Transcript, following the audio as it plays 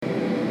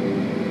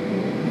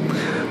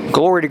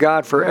Glory to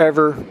God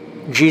forever.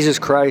 Jesus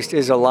Christ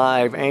is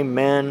alive.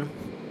 Amen.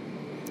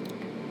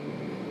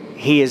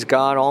 He is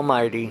God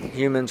Almighty.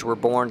 Humans were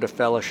born to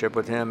fellowship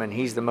with Him, and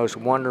He's the most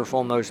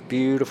wonderful, most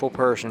beautiful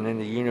person in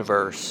the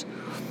universe.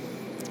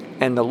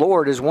 And the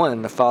Lord is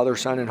one, the Father,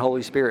 Son, and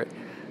Holy Spirit.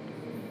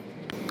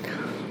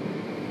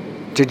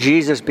 To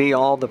Jesus be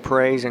all the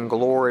praise and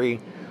glory.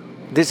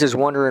 This is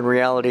Wonder in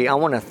Reality. I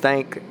want to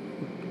thank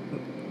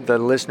the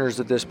listeners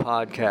of this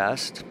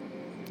podcast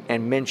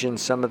and mention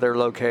some of their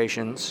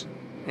locations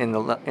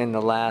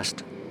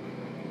the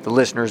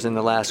listeners in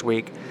the last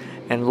week.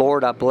 And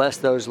Lord, I bless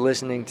those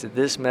listening to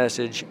this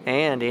message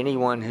and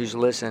anyone who's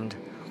listened,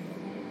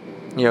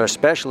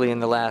 especially in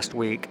the last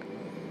week.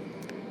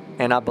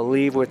 And I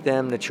believe with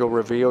them that you'll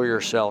reveal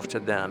yourself to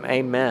them.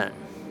 Amen.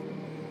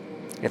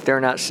 If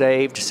they're not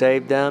saved,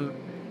 save them.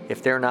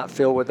 If they're not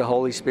filled with the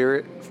Holy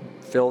Spirit,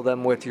 fill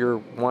them with your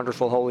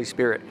wonderful Holy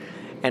Spirit.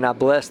 And I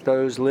bless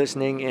those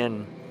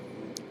listeners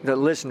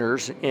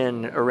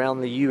in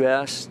around the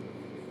U.S.,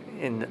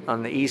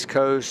 on the East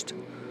Coast,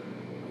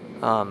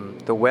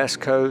 the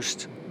West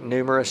Coast,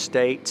 numerous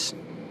states,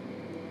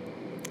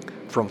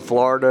 from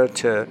Florida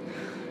to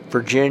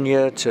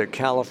Virginia to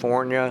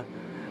California,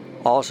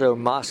 also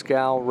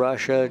Moscow,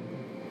 Russia,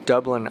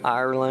 Dublin,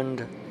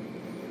 Ireland,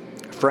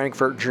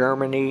 Frankfurt,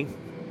 Germany,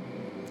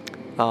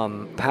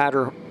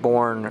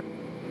 Paderborn,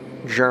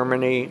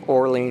 Germany,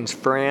 Orleans,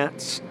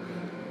 France,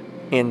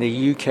 in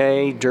the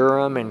UK,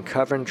 Durham and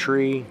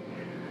Coventry,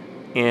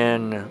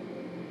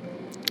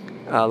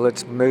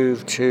 let's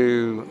move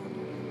to,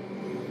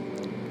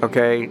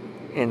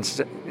 in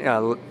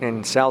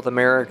South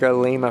America,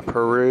 Lima,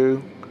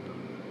 Peru,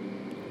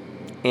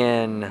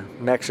 in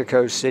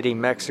Mexico City,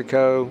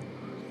 Mexico,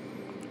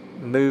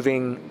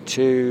 moving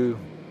to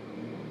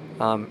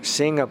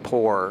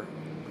Singapore,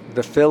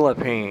 the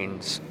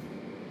Philippines,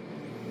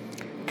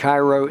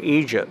 Cairo,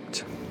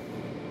 Egypt,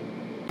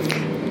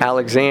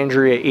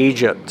 Alexandria,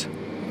 Egypt,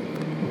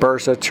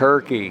 Bursa,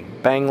 Turkey,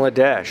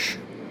 Bangladesh,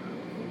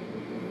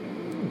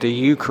 the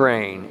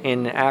Ukraine,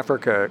 in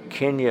Africa,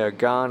 Kenya,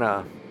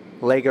 Ghana,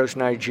 Lagos,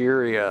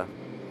 Nigeria,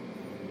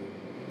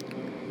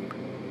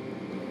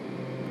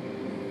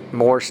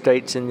 more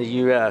states in the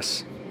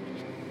U.S.,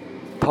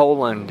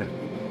 Poland.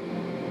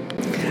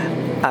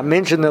 I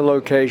mentioned the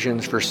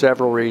locations for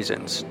several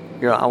reasons.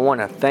 I want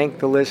to thank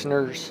the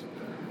listeners.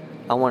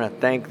 I want to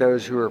thank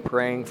those who are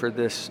praying for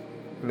this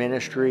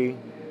ministry.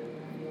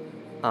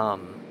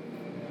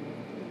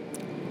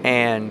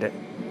 And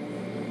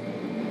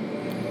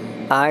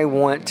I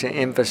want to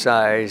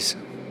emphasize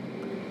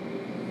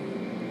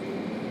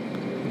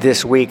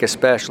this week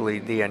especially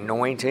the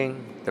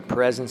anointing, the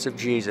presence of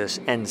Jesus,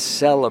 and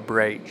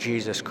celebrate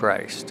Jesus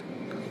Christ.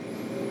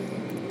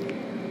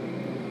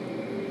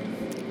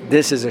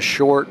 This is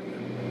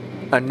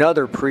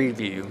another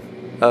preview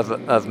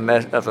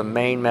of a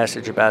main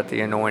message about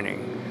the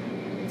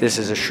anointing.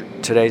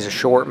 Today's a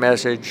short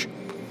message.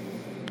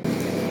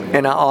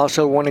 And I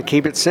also want to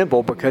keep it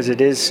simple because it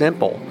is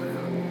simple.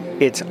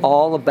 It's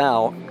all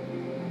about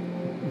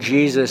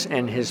Jesus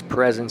and His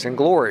presence and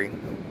glory.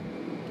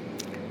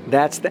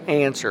 That's the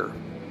answer.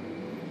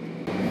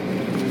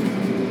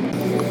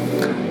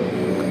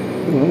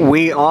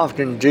 We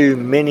often do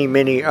many,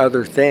 many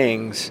other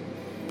things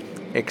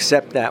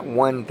except that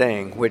one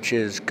thing, which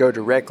is go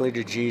directly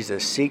to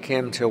Jesus, seek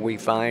Him till we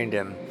find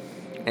Him.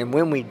 And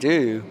when we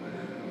do,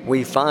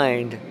 we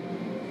find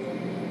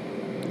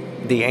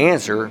the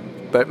answer.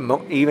 But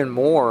even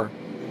more,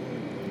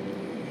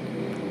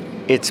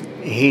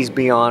 He's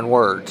beyond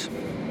words.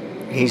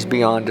 He's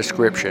beyond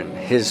description.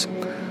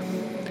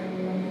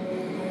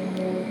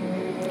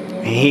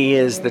 He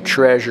is the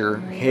treasure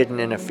hidden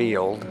in a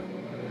field.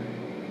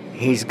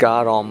 He's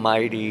God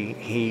Almighty.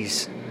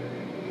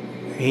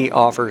 He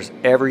offers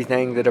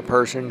everything that a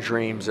person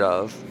dreams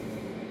of.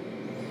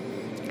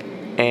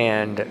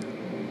 And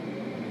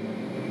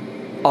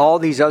all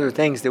these other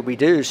things that we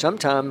do,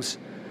 sometimes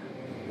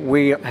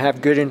we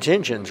have good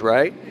intentions,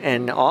 right?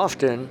 And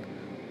often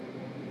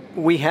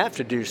we have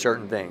to do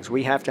certain things.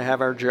 We have to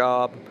have our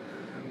job.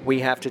 We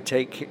have to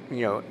take,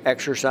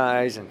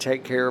 exercise and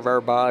take care of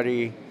our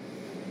body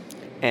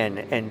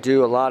and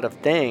do a lot of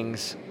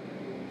things.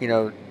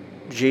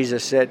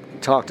 Jesus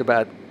talked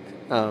about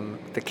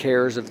the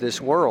cares of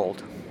this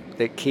world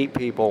that keep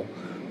people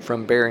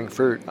from bearing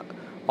fruit.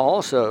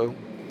 Also,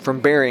 from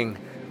bearing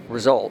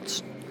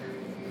results.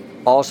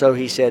 Also,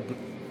 He said,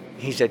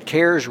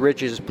 cares,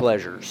 riches,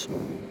 pleasures.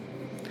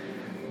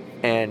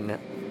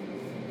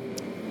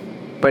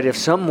 But if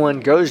someone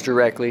goes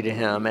directly to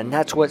Him, and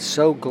that's what's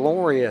so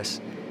glorious,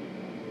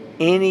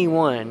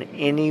 anyone,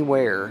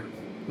 anywhere,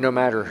 no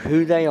matter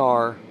who they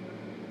are,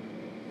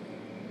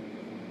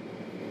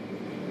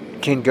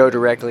 can go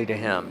directly to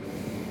Him.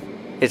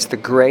 It's the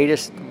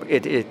greatest.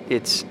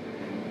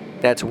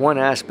 That's one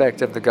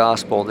aspect of the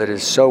gospel that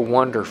is so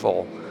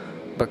wonderful,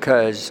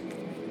 because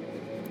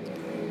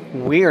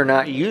we are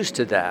not used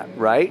to that,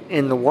 right?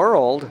 In the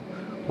world,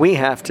 we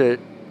have to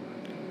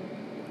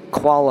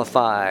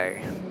qualify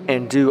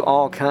and do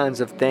all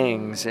kinds of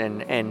things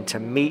and to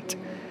meet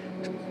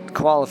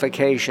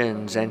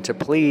qualifications and to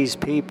please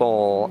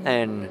people,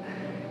 and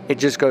it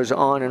just goes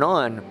on and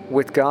on.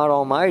 With God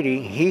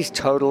Almighty, He's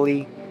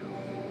totally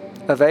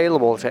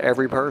available to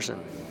every person,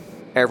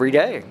 every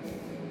day.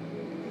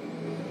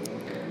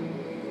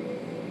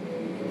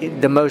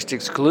 The most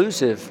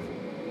exclusive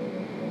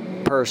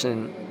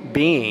person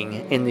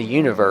being in the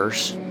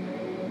universe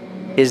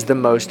is the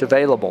most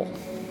available.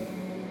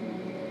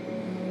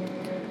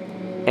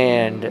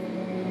 And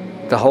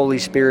the Holy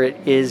Spirit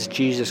is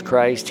Jesus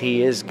Christ.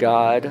 He is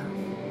God.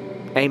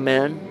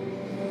 Amen.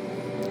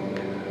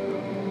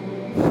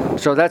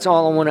 So that's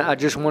all I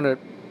just want to,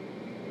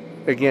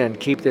 again,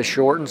 keep this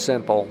short and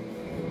simple.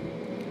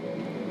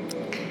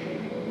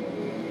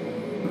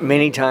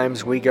 Many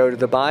times we go to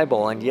the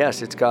Bible, and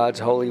yes, it's God's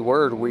holy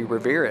word. We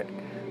revere it.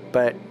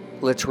 But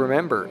let's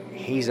remember,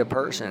 He's a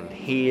person.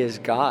 He is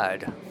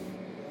God.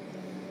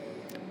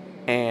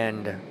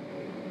 And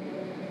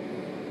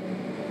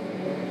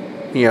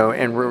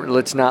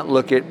let's not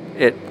look at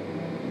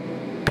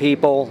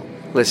people.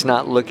 Let's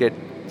not look at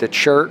the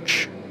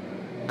church,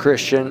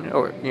 Christian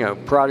or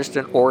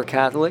Protestant or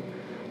Catholic.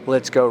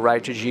 Let's go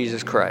right to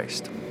Jesus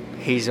Christ.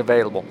 He's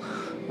available.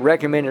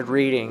 Recommended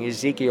reading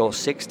Ezekiel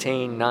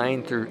 16,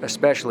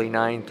 especially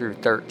 9 through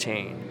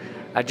 13.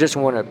 I just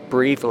want to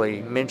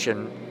briefly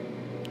mention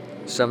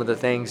some of the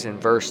things in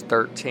verse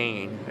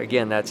 13.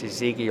 Again, that's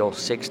Ezekiel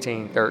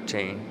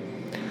 16:13.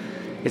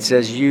 It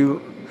says,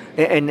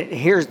 and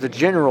here's the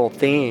general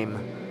theme,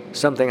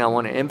 something I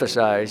want to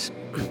emphasize.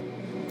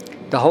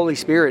 The Holy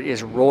Spirit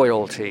is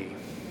royalty.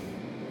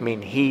 I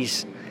mean,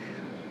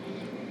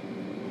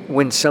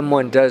 when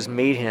someone does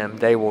meet Him,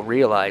 they will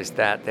realize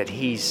that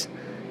He's,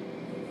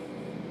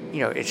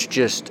 it's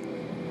just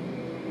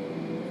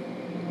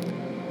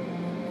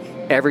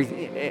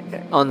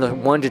everything on the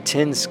 1 to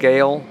 10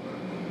 scale.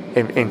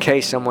 In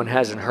case someone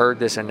hasn't heard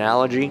this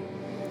analogy,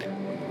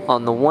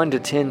 on the 1 to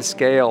 10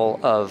 scale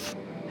of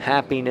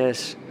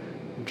happiness,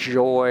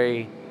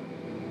 joy,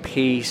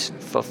 peace,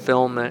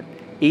 fulfillment,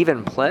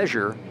 even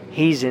pleasure,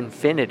 He's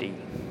infinity.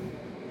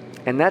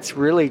 And that's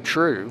really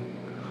true.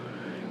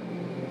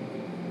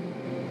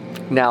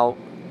 Now,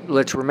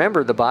 let's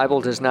remember, the Bible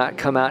does not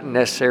come out and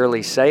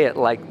necessarily say it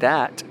like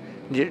that.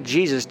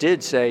 Jesus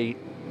did say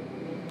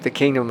the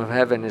kingdom of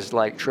heaven is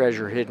like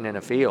treasure hidden in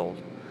a field.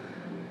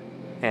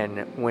 And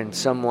when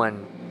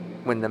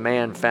the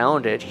man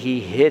found it, he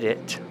hid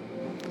it,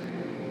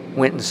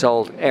 went and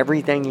sold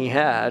everything he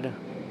had,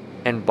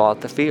 and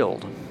bought the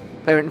field.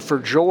 And for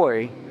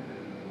joy,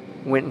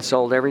 went and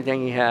sold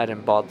everything he had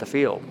and bought the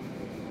field.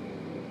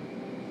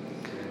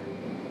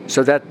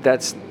 So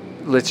that's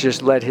let's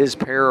just let his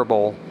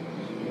parable,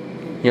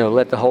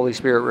 let the Holy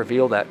Spirit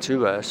reveal that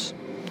to us.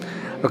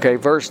 Okay,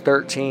 verse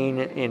 13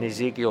 in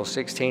Ezekiel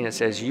 16, it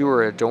says, "You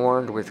were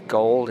adorned with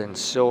gold and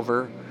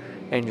silver,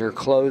 and your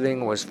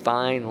clothing was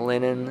fine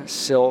linen,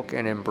 silk,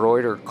 and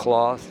embroidered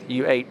cloth.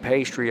 You ate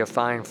pastry of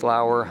fine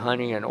flour,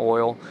 honey, and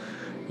oil.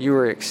 You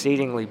were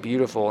exceedingly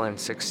beautiful and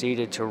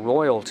succeeded to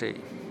royalty."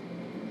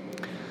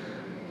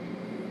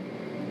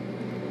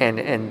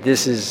 And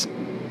this is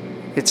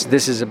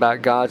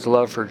about God's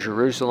love for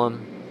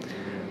Jerusalem,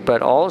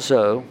 but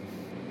also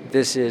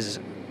this is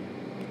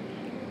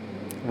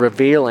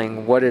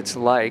revealing what it's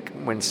like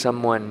when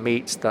someone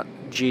meets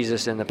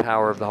Jesus in the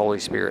power of the Holy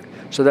Spirit.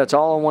 So that's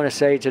all I want to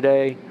say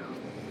today.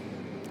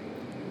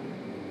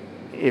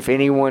 If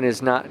anyone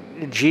is not,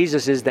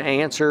 Jesus is the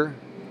answer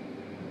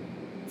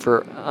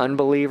for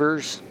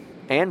unbelievers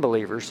and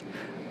believers,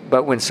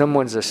 but when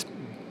someone's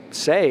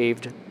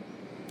saved,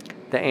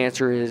 the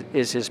answer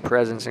is His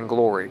presence and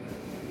glory.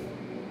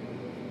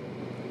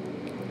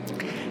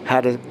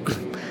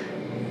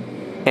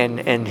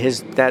 And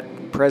that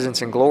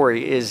presence and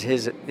glory is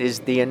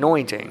the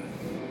anointing.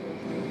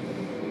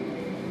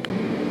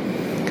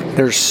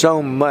 There's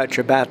so much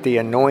about the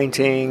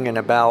anointing and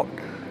about,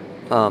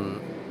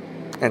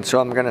 and so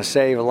I'm going to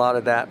save a lot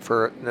of that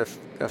for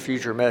a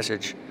future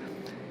message.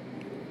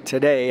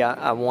 Today,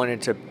 I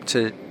wanted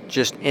to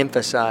just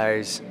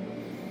emphasize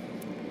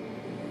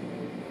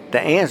the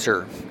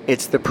answer.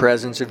 It's the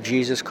presence of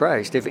Jesus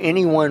Christ. If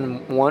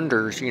anyone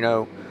wonders,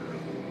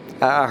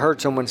 I heard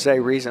someone say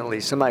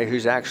recently, somebody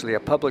who's actually a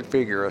public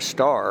figure, a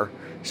star,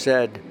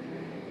 said,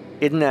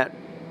 "Isn't that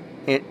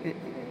it?"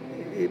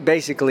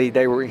 Basically,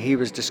 he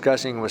was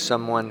discussing with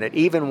someone that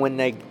even when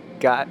they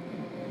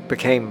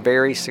became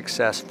very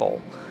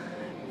successful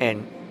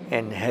and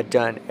had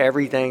done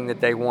everything that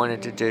they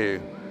wanted to do,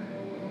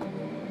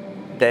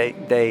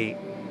 they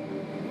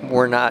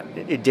were not.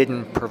 It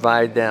didn't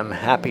provide them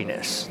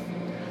happiness.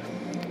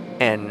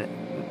 And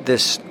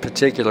this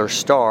particular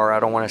star, I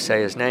don't want to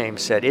say his name,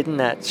 said, "Isn't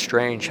that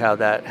strange how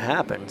that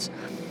happens?"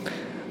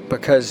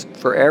 Because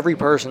for every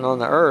person on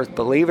the earth,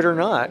 believe it or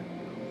not,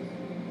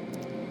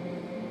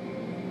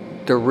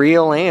 the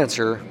real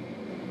answer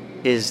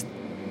is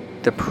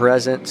the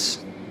presence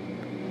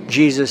of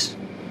Jesus.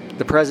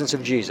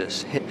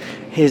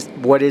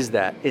 What is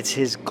that? It's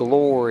His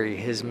glory,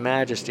 His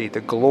majesty,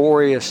 the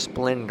glorious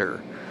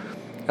splendor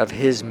of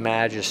His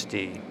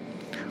majesty.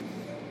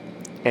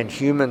 And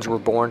humans were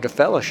born to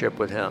fellowship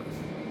with Him.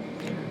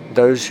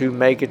 those who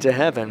make it to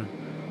heaven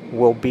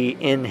will be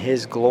in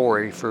His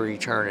glory for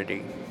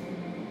eternity.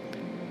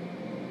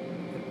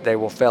 They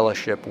will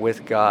fellowship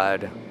with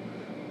God,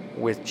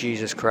 with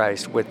Jesus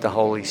Christ, with the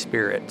Holy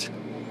Spirit.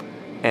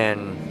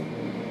 And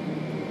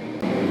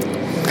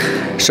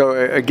so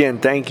again,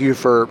 thank you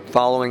for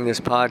following this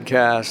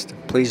podcast.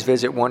 Please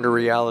visit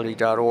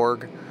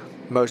wonderreality.org.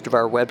 Most of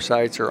our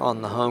websites are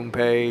on the home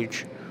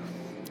page.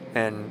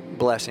 And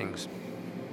blessings.